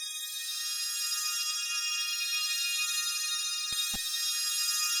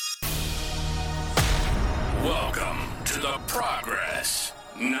Welcome to the Progress,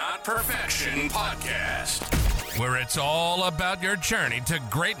 Not Perfection podcast, where it's all about your journey to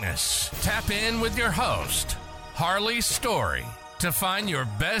greatness. Tap in with your host, Harley Story, to find your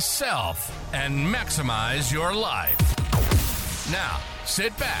best self and maximize your life. Now,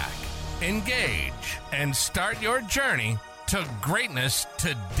 sit back, engage, and start your journey to greatness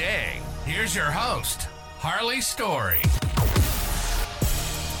today. Here's your host, Harley Story.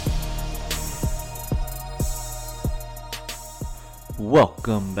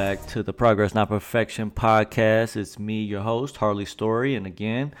 Welcome back to the Progress Not Perfection podcast. It's me, your host, Harley Story. And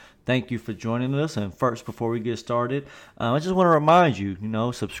again, thank you for joining us. And first, before we get started, I just want to remind you,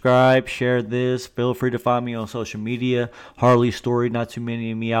 subscribe, share this. Feel free to find me on social media, Harley Story, not too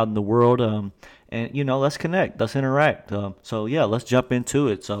many of me out in the world. And let's connect, let's interact. Let's jump into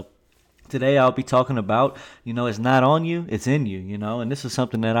it. So today I'll be talking about, it's not on you, it's in you, and this is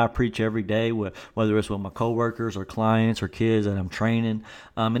something that I preach every day, whether it's with my coworkers or clients or kids that I'm training.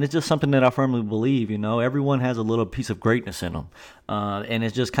 And it's just something that I firmly believe, everyone has a little piece of greatness in them. And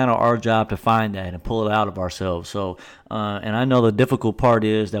it's just kind of our job to find that and pull it out of ourselves. So, and I know the difficult part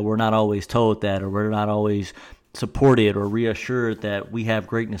is that we're not always told that, or we're not always supported or reassured that we have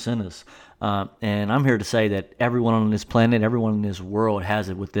greatness in us. And I'm here to say that everyone on this planet, everyone in this world has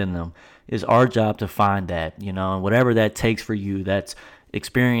it within them. It's our job to find that, and whatever that takes for you, that's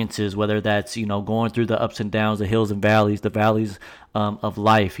experiences, whether that's, going through the ups and downs, the hills and valleys, the valleys of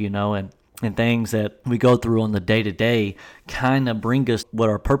life, and things that we go through on the day-to-day kind of bring us what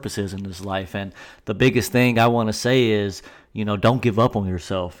our purpose is in this life. And the biggest thing I want to say is, don't give up on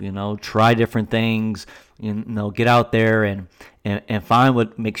yourself, try different things, get out there and find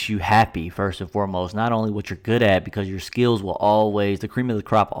what makes you happy first and foremost, not only what you're good at, because your skills will always, the cream of the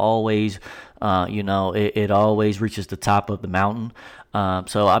crop always, it always reaches the top of the mountain.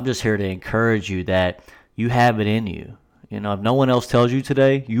 So I'm just here to encourage you that you have it in you. If no one else tells you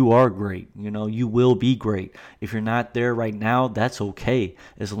today, you are great. You will be great. If you're not there right now, that's okay.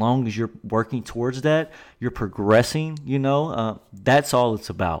 As long as you're working towards that, you're progressing, that's all it's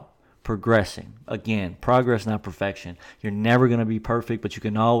about. Progressing. Again, progress, not perfection. You're never going to be perfect, but you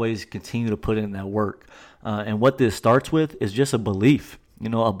can always continue to put in that work. And what this starts with is just a belief.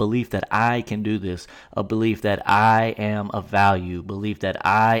 A belief that I can do this, a belief that I am of value, belief that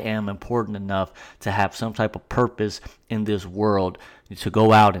I am important enough to have some type of purpose in this world, to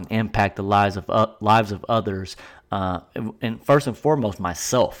go out and impact the lives of others, and first and foremost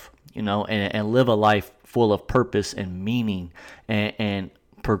myself, and live a life full of purpose and meaning, and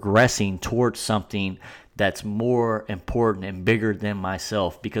progressing towards something that's more important and bigger than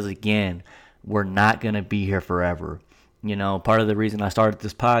myself. Because again, we're not going to be here forever. Part of the reason I started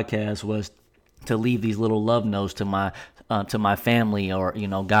this podcast was to leave these little love notes to my family, or,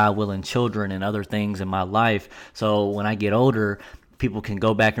 God willing, children and other things in my life. So when I get older, people can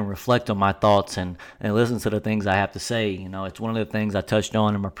go back and reflect on my thoughts and listen to the things I have to say. It's one of the things I touched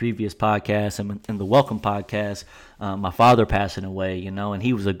on in my previous podcast and in the Welcome podcast, my father passing away, and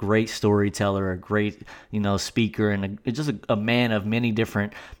he was a great storyteller, a great, speaker, and just a man of many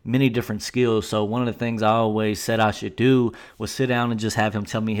different skills. So one of the things I always said I should do was sit down and just have him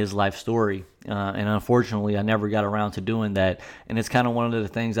tell me his life story. And unfortunately, I never got around to doing that. And it's kind of one of the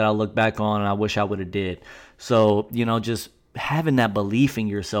things that I look back on and I wish I would have did. So, just having that belief in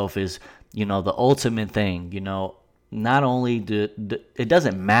yourself is, the ultimate thing. Not only it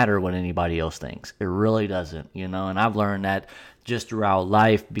doesn't matter what anybody else thinks. It really doesn't, and I've learned that just throughout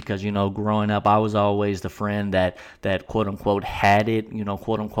life, because, growing up, I was always the friend that quote unquote had it,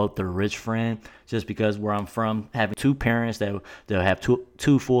 quote unquote the rich friend, just because where I'm from, having two parents that have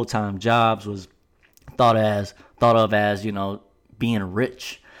two full-time jobs was thought of as, being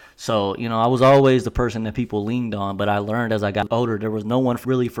rich. So, I was always the person that people leaned on, but I learned as I got older, there was no one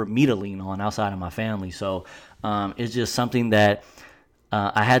really for me to lean on outside of my family. So, it's just something that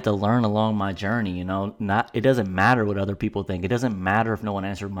I had to learn along my journey. It doesn't matter what other people think. It doesn't matter if no one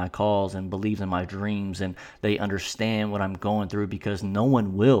answered my calls and believes in my dreams and they understand what I'm going through, because no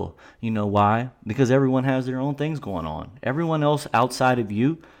one will. You know why? Because everyone has their own things going on. Everyone else outside of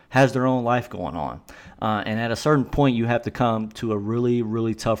you has their own life going on. And at a certain point, you have to come to a really,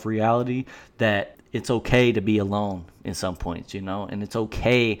 really tough reality that it's okay to be alone in some points, and it's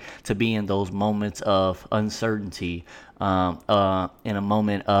okay to be in those moments of uncertainty, in a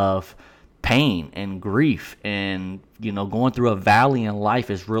moment of pain and grief, and going through a valley in life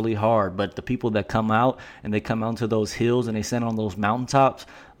is really hard. But the people that come out and they come out to those hills and they stand on those mountaintops,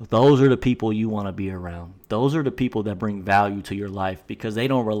 those are the people you want to be around. Those are the people that bring value to your life, because they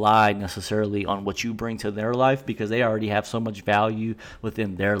don't rely necessarily on what you bring to their life, because they already have so much value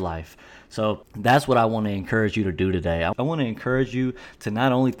within their life. So that's what I want to encourage you to do today. I want to encourage you to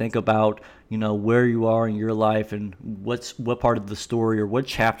not only think about, where you are in your life and what part of the story or what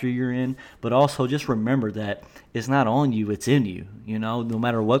chapter you're in, but also just remember that it's not on you, it's in you. No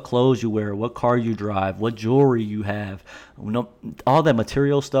matter what clothes you wear, what car you drive, what jewelry you have, all that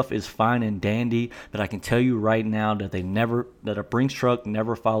material stuff is fine and dandy, but I can tell you right now that that a Brinks truck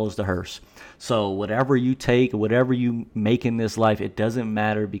never follows the hearse. So whatever you take, whatever you make in this life, it doesn't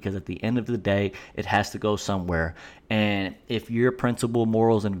matter, because at the end of the day, it has to go somewhere. And if your principle,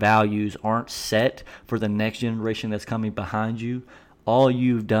 morals, and values aren't set for the next generation that's coming behind you, all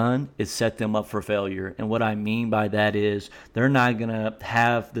you've done is set them up for failure. And what I mean by that is they're not going to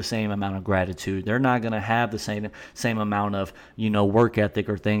have the same amount of gratitude. They're not going to have the same amount of, work ethic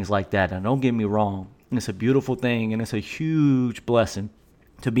or things like that. And don't get me wrong, it's a beautiful thing, and it's a huge blessing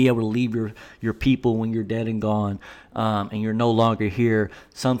to be able to leave your people when you're dead and gone, and you're no longer here,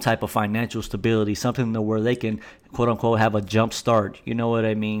 some type of financial stability, something where they can, quote unquote, have a jump start. You know what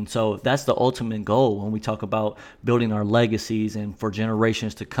I mean? So that's the ultimate goal when we talk about building our legacies and for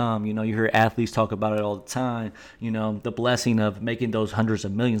generations to come. You hear athletes talk about it all the time, the blessing of making those hundreds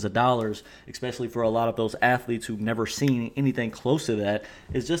of millions of dollars, especially for a lot of those athletes who've never seen anything close to that.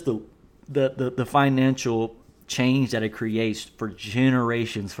 It's just the financial change that it creates for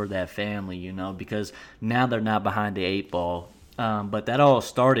generations for that family, because now they're not behind the 8 ball. But that all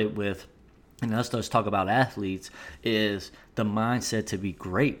started with, and let's talk about athletes, is the mindset to be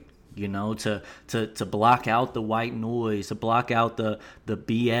great, to block out the white noise, to block out the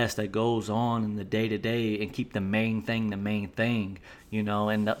BS that goes on in the day to day, and keep the main thing,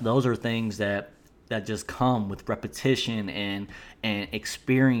 and those are things that just come with repetition and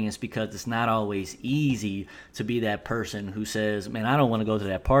experience, because it's not always easy to be that person who says, man, I don't want to go to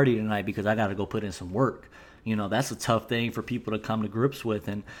that party tonight because I got to go put in some work. That's a tough thing for people to come to grips with.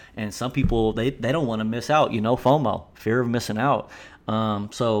 And some people, they don't want to miss out, FOMO, fear of missing out.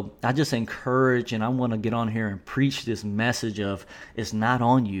 So I just encourage, and I want to get on here and preach this message of, it's not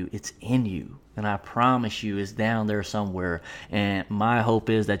on you, it's in you. And I promise you it's down there somewhere. And my hope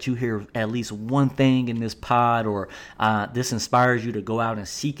is that you hear at least one thing in this pod, or this inspires you to go out and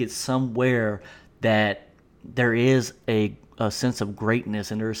seek it somewhere, that there is a sense of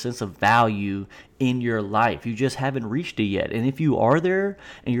greatness and there's a sense of value in your life. You just haven't reached it yet. And if you are there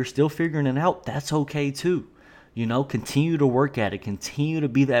and you're still figuring it out, that's okay too. Continue to work at it. Continue to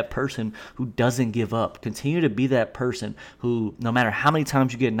be that person who doesn't give up. Continue to be that person who, no matter how many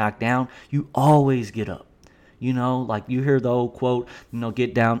times you get knocked down, you always get up. Like you hear the old quote,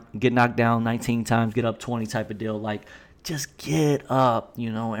 get knocked down 19 times, get up 20 type of deal. Like, just get up,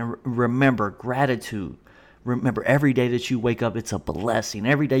 and remember gratitude. Remember, every day that you wake up, it's a blessing.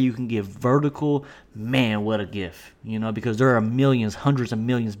 Every day you can give vertical, man, what a gift. Because there are millions, hundreds of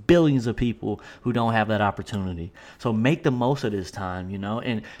millions, billions of people who don't have that opportunity. So make the most of this time,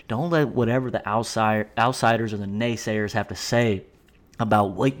 and don't let whatever the outsiders or the naysayers have to say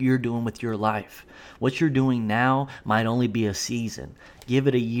about what you're doing with your life. What you're doing now might only be a season. Give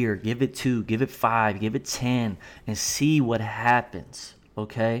it a year, give it 2, give it 5, give it 10, and see what happens,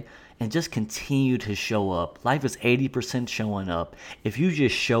 okay? And just continue to show up. Life is 80% showing up. If you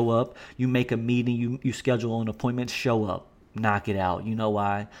just show up, you make a meeting, you schedule an appointment, show up, knock it out. You know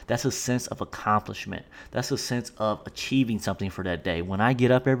why? That's a sense of accomplishment. That's a sense of achieving something for that day. When I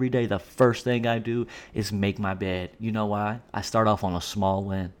get up every day, the first thing I do is make my bed. You know why? I start off on a small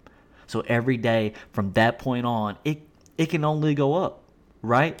win. So every day from that point on, it can only go up.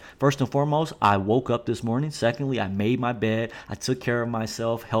 Right? First and foremost, I woke up this morning. Secondly, I made my bed. I took care of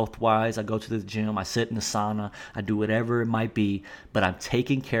myself health-wise. I go to the gym. I sit in the sauna. I do whatever it might be. But I'm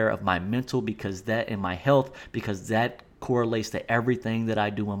taking care of my mental and my health, because that correlates to everything that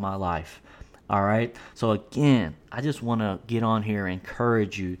I do in my life. All right? So again, I just want to get on here and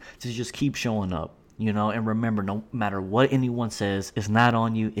encourage you to just keep showing up. And remember, no matter what anyone says, it's not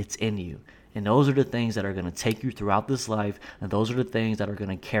on you, it's in you. And those are the things that are going to take you throughout this life, and those are the things that are going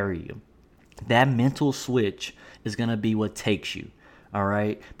to carry you. That mental switch is going to be what takes you, all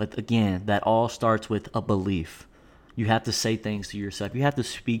right? But again, that all starts with a belief. You have to say things to yourself. You have to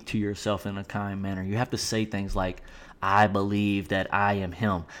speak to yourself in a kind manner. You have to say things like, I believe that I am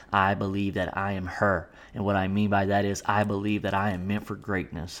him. I believe that I am her. And what I mean by that is, I believe that I am meant for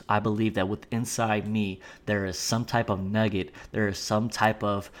greatness. I believe that inside me, there is some type of nugget. There is some type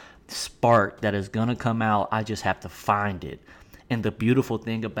of spark that is going to come out. I just have to find it. And the beautiful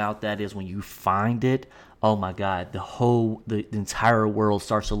thing about that is, when you find it, oh my God, the entire world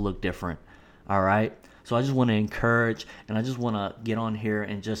starts to look different. All right. So I just want to encourage, and I just want to get on here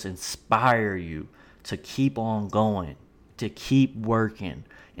and just inspire you to keep on going, to keep working.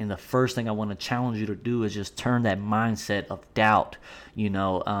 And the first thing I want to challenge you to do is just turn that mindset of doubt,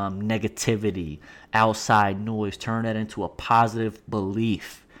 negativity, outside noise, turn that into a positive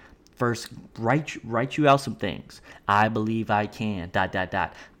belief. First, write you out some things. I believe I can, ...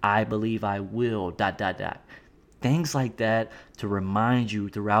 I believe I will, ... Things like that to remind you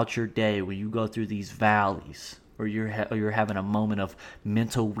throughout your day when you go through these valleys, or you're having a moment of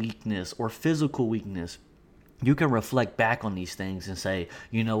mental weakness or physical weakness. You can reflect back on these things and say,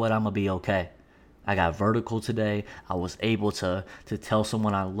 you know what, I'm going to be okay. I got vertical today. I was able to tell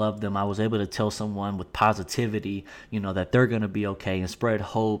someone I love them. I was able to tell someone with positivity, that they're going to be okay, and spread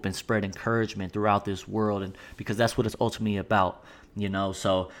hope and spread encouragement throughout this world. And because that's what it's ultimately about,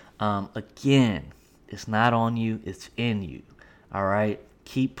 So, again, it's not on you. It's in you. All right.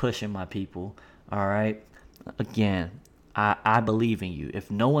 Keep pushing, my people. All right. Again, I believe in you.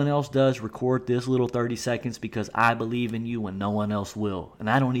 If no one else does, record this little 30 seconds because I believe in you when no one else will. And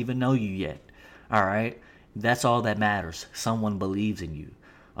I don't even know you yet. All right. That's all that matters. Someone believes in you.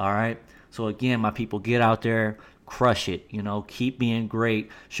 All right. So again, my people, get out there. Crush it, keep being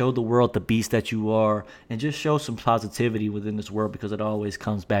great, show the world the beast that you are, and just show some positivity within this world because it always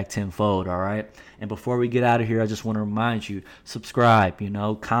comes back tenfold, all right? And before we get out of here, I just want to remind you, subscribe,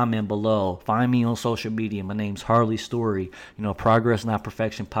 comment below, find me on social media. My name's Harley Story, Progress Not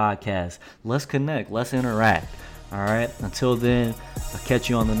Perfection Podcast. Let's connect, let's interact, all right? Until then, I'll catch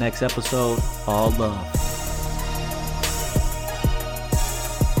you on the next episode. All love.